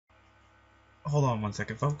Hold on 1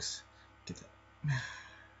 second, folks. Get that.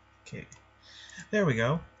 Okay, there we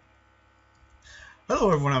go. Hello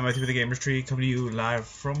everyone, I'm Matthew with the Gamers Tree, coming to you live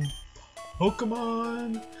from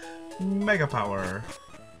Pokemon Mega Power.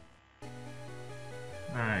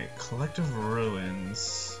 Alright, Collective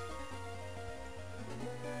Ruins.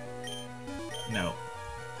 No.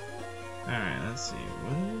 Alright, let's see.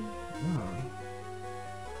 Oh.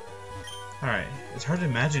 Alright, it's hard to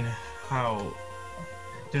imagine how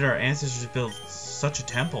did our ancestors build such a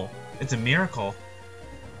temple. It's a miracle.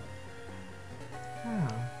 Oh.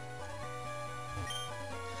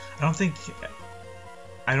 I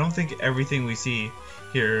don't think everything we see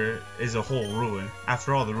here is a whole ruin.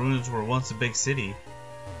 After all, the ruins were once a big city.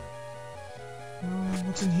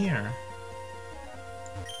 What's in here?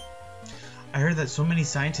 I heard that so many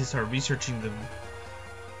scientists are researching the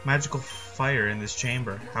magical fire in this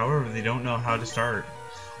chamber. However, they don't know how to start.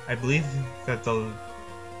 I believe that they'll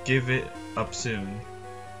give it up soon.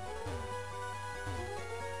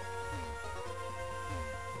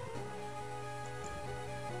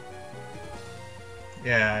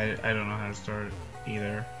 Yeah, I don't know how to start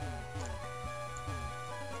either.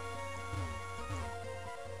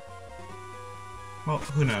 Well,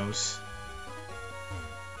 who knows?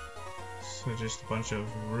 So just a bunch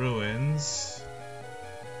of ruins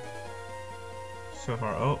so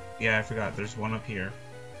far. Oh, yeah, I forgot. There's one up here.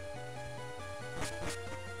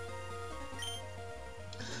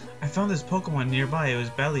 I found this Pokemon nearby. It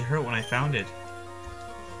was badly hurt when I found it.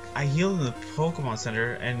 I healed in the Pokemon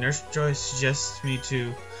Center, and Nurse Joy suggests me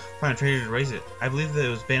to find a trainer to raise it. I believe that it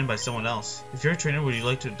was banned by someone else. If you're a trainer, would you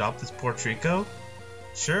like to adopt this poor Trico?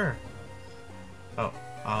 Sure. Oh,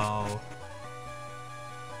 I'll...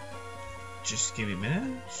 Just give me a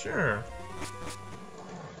minute? Sure.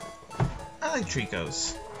 I like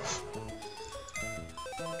Tricos.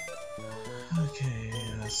 Okay,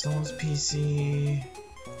 someone's PC...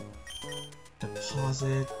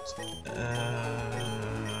 Deposit...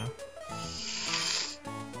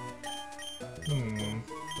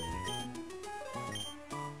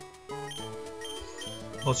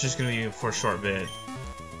 Well, it's just gonna be for a short bit.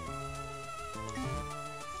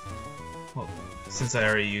 Well, since I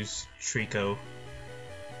already used Trico.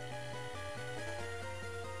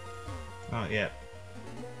 Oh, yeah.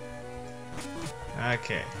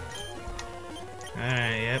 Okay.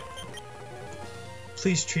 Alright, yep.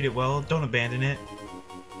 Please treat it well, don't abandon it.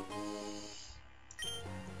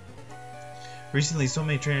 Recently, so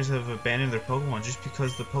many trainers have abandoned their Pokemon just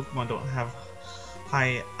because the Pokemon don't have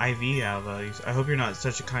high IV values. I hope you're not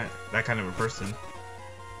such a that kind of a person.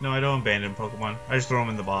 No, I don't abandon Pokemon. I just throw them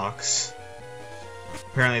in the box.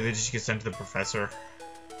 Apparently, they just get sent to the professor.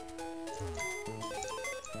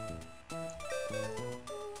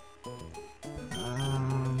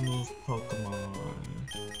 Move Pokemon.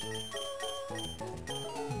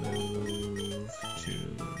 Move to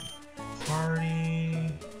party.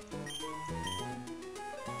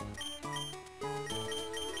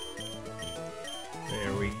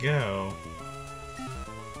 There we go.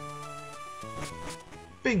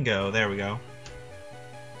 Bingo, there we go.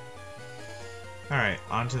 Alright,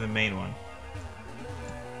 on to the main one.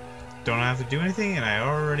 Don't have to do anything, and I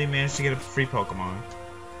already managed to get a free Pokemon.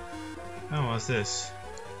 Oh, what's this?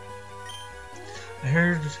 I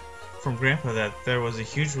heard from Grandpa that there was a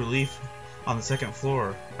huge relief on the second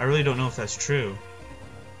floor. I really don't know if that's true.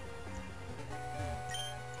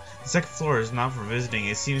 The second floor is not for visiting.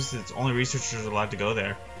 It seems that only researchers are allowed to go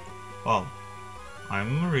there. Well,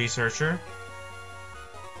 I'm a researcher.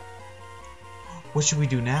 What should we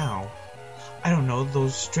do now? I don't know.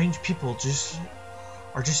 Those strange people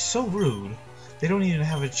are just so rude. They don't even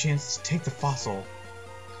have a chance to take the fossil.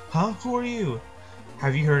 Huh? Who are you?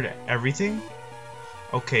 Have you heard everything?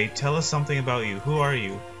 Okay, tell us something about you. Who are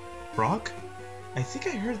you? Brock? I think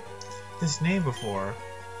I heard this name before.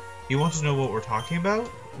 You want to know what we're talking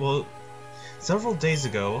about? Well, several days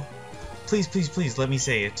ago... Please, let me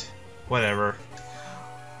say it. Whatever.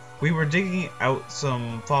 We were digging out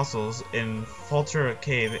some fossils in Falter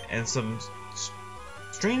Cave, and some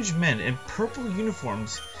strange men in purple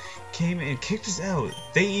uniforms came and kicked us out.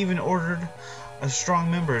 They even ordered a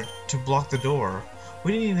strong member to block the door.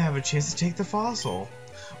 We didn't even have a chance to take the fossil.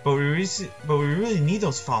 But we really need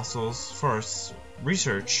those fossils for our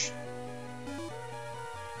research.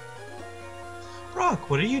 Brock,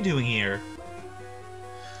 what are you doing here?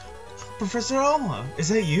 Professor Alma, is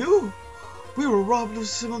that you? We were robbed of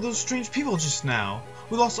some of those strange people just now.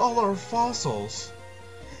 We lost all our fossils.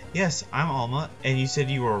 Yes, I'm Alma, and you said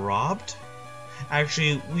you were robbed?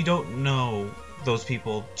 Actually, we don't know those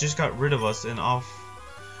people. Just got rid of us and off.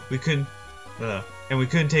 We couldn't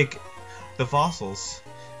take the fossils.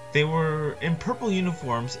 They were in purple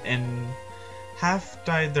uniforms and half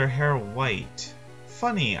dyed their hair white.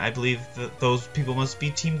 Funny, I believe that those people must be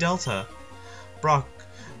Team Delta. Brock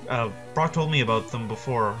told me about them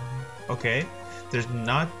before. Okay, there's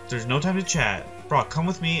no time to chat. Brock, come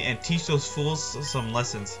with me and teach those fools some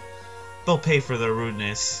lessons. They'll pay for their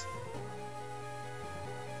rudeness.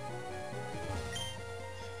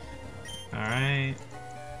 Alright.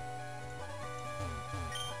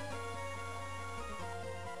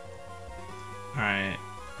 Alright.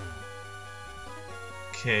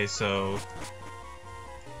 Okay, so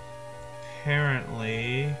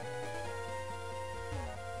apparently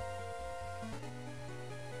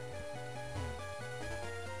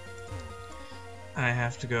I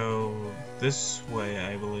have to go this way,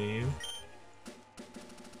 I believe.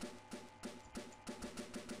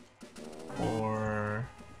 Or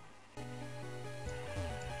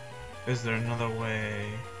is there another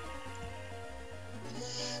way?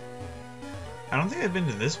 I don't think I've been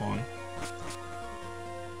to this one.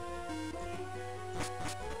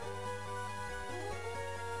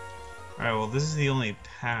 Alright, well this is the only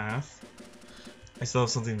path. I still have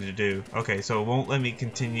something to do. Okay, so it won't let me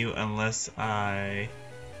continue unless I...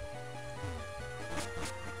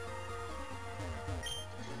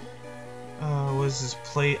 what is this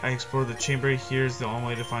plate? I explored the chamber. Here's the only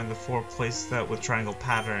way to find the 4 places that with triangle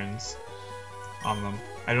patterns on them.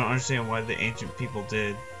 I don't understand why the ancient people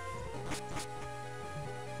did.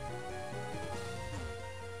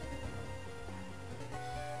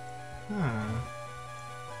 Huh.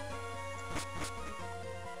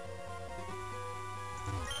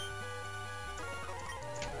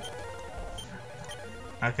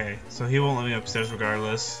 Okay, so he won't let me upstairs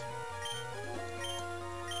regardless.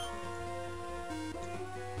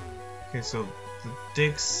 Okay, so the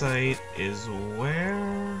dig site is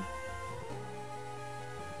where?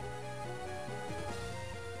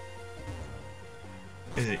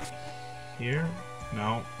 Is it here?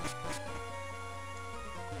 No.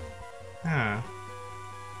 Huh.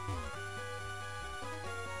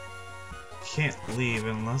 Can't leave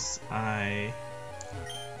unless I...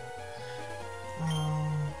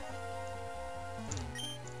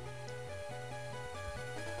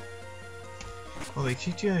 Well, they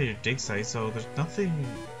kicked you out of your dig site, so there's nothing...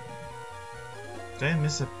 Did I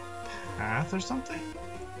miss a path or something?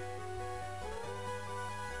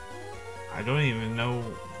 I don't even know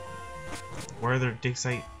where their dig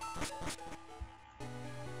site...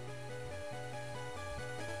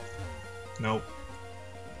 Nope.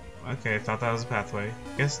 Okay, I thought that was a pathway.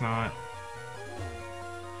 Guess not.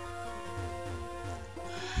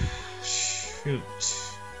 Shoot.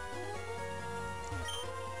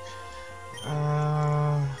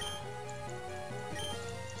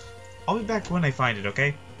 I'll be back when I find it,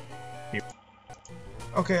 okay? Here.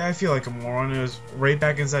 Okay, I feel like a moron. It was right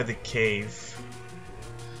back inside the cave.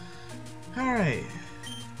 Alright.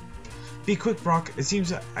 Be quick, Brock. It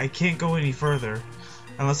seems I can't go any further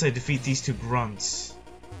unless I defeat these 2 grunts.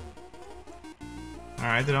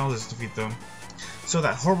 Alright, then I'll just defeat them. So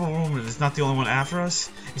that horrible woman is not the only one after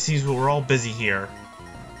us? It seems we're all busy here.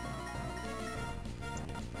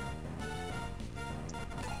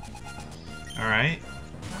 Alright.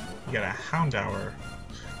 You got a Houndour.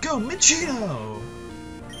 Go, Minccino!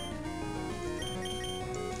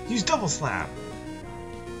 Use Double Slap!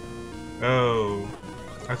 Oh.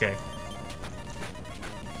 Okay.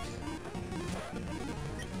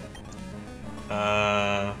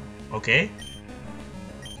 Okay?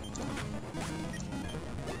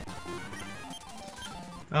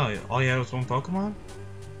 Oh, all you had was 1 Pokemon?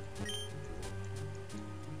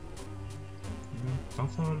 I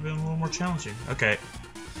thought it would have been a little more challenging. Okay.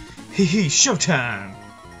 Hee hee, showtime!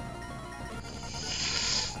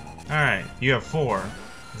 Alright, you have 4.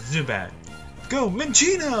 Zubat. Go,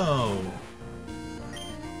 Minccino!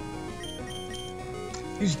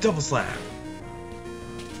 Use Double Slap.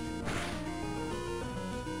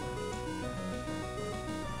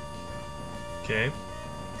 Okay.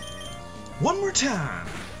 One more time!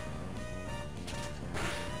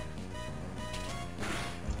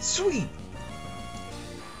 Sweet!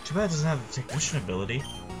 Too bad it doesn't have the technician ability.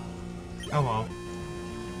 Oh well.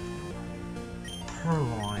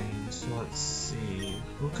 Purloin, so let's see.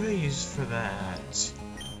 Who could I use for that?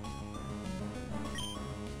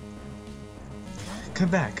 Come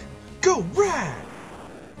back. Go, Rat!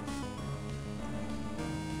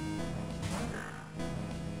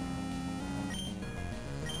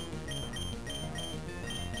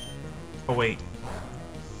 Oh wait.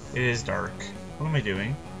 It is dark. What am I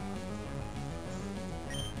doing?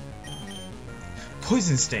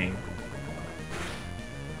 Poison Sting.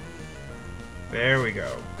 There we go.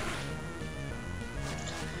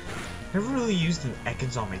 Never really used an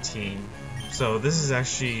Ekans on my team, so this is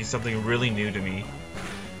actually something really new to me.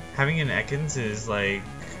 Having an Ekans is like,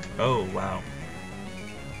 oh wow.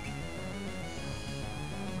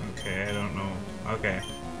 Okay, I don't know. Okay.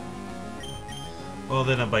 Well,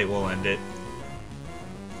 then a bite will end it.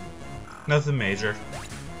 Nothing major.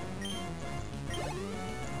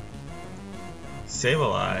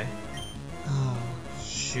 Sableye. Oh,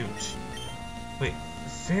 shoot. Wait,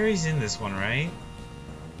 Fairy's in this one, right?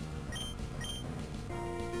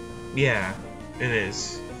 Yeah, it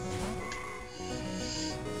is.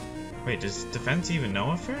 Wait, does defense even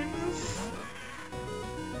know a fairy move?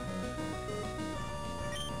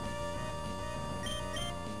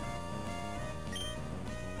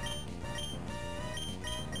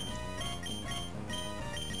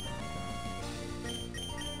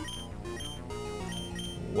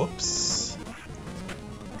 Whoops.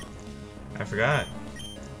 I forgot.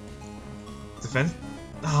 Defense?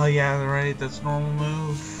 Oh yeah, right, that's normal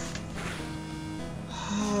move.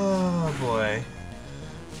 Oh boy.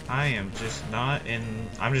 I'm just not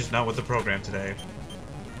with the program today.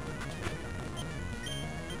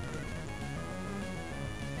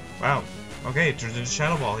 Wow. Okay, it turns into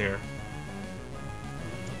Shadow Ball here.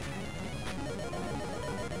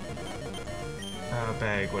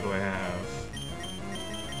 Bag, what do I have?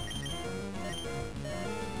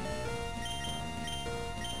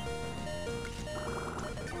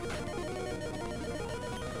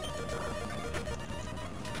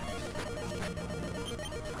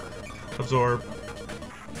 Absorb.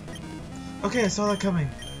 Okay, I saw that coming.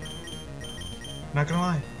 Not gonna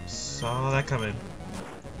lie. Saw that coming.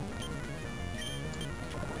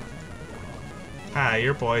 Hi,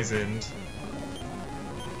 you're poisoned.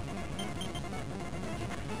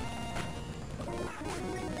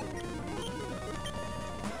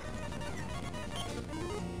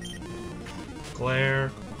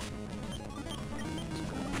 Glare.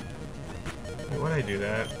 Wait, why'd I do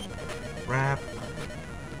that? Wrap.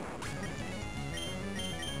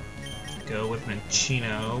 Go with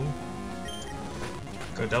Minccino.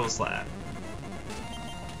 Go Double Slap.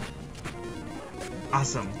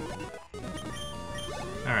 Awesome.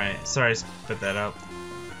 Alright, sorry I spit that out.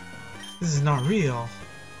 This is not real.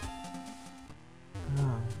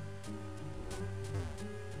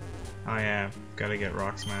 Oh yeah, gotta get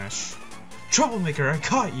Rock Smash. Troublemaker, I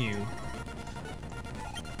caught you!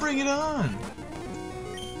 Bring it on!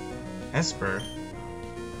 Esper.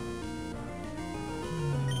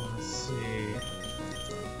 Let's see.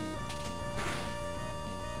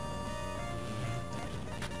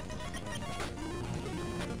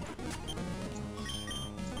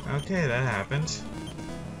 Okay, that happened.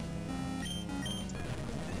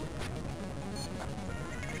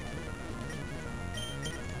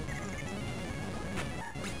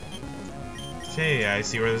 Okay, I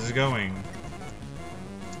see where this is going.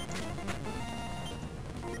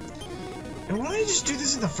 And why don't I just do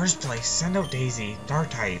this in the first place? Send out Daisy, Dark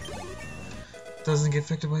type. Doesn't get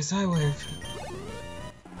affected by Psywave.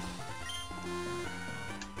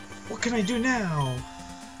 What can I do now?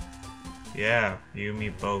 Yeah, you and me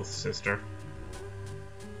both, sister.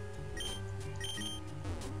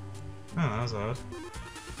 Oh, that was odd.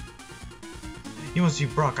 You must be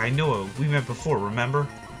Brock, I know it. We met before, remember?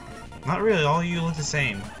 Not really, all of you look the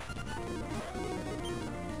same.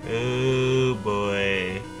 Oh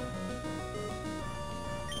boy.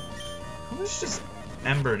 How much does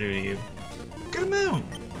Ember do to you? Good amount!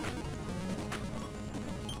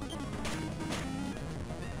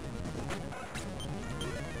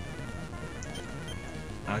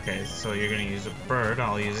 Okay, so you're gonna use a bird,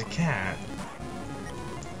 I'll use a cat.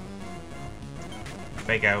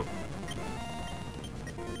 Fake out.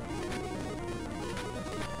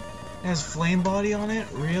 It has Flame Body on it?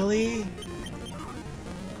 Really?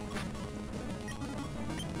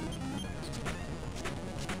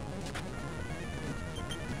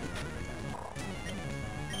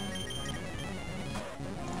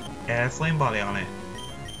 It has Flame Body on it.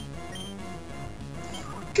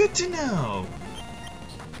 Good to know!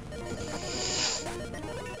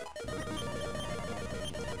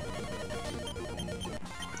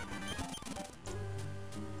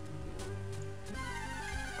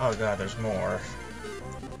 Oh god, there's more.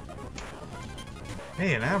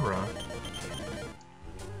 Hey, an Abra.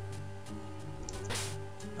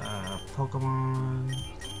 Pokemon.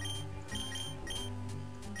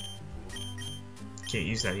 Can't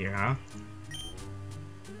use that here, huh?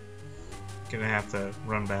 Gonna have to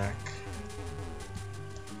run back.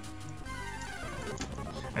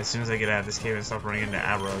 As soon as I get out of this cave and stop running into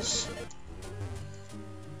Abras.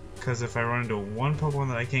 Because if I run into one Pokemon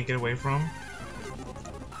that I can't get away from,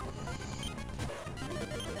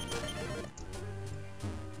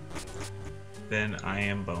 then I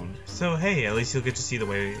am boned. So hey, at least you'll get to see the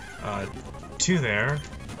way to there.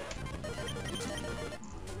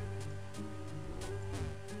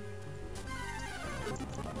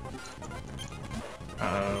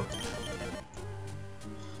 Uh-oh.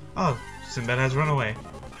 Oh, Sinbad has run away.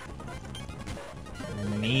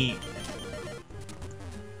 Neat.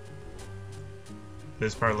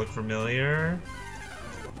 This part look familiar?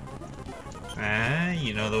 Ah,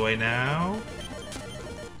 you know the way now?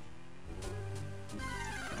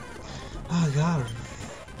 Oh god.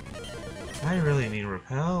 I really need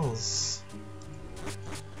repels.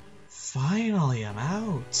 Finally, I'm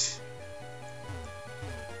out.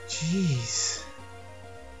 Jeez.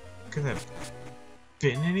 Could that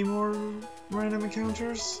been any more random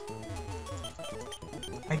encounters?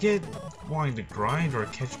 I get wanting to grind or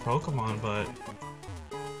catch Pokemon, but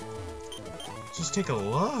just take a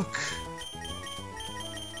look.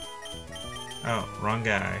 Oh, wrong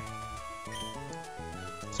guy.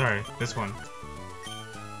 Sorry, this one.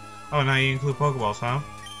 Oh, now you include Pokeballs, huh?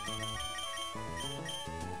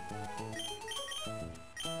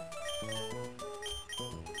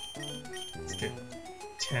 Let's get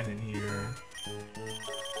 10 in here.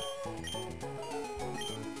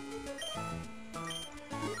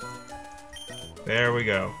 There we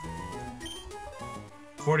go.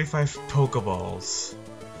 45 Pokeballs.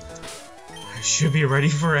 I should be ready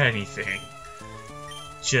for anything.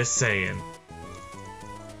 Just saying.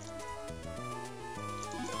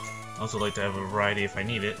 Also like to have a variety if I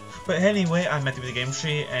need it. But anyway, I'm Matthew with the Game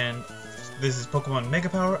Tree, and this is Pokemon Mega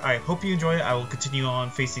Power. I hope you enjoy it. I will continue on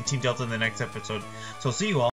facing Team Delta in the next episode. So see you all.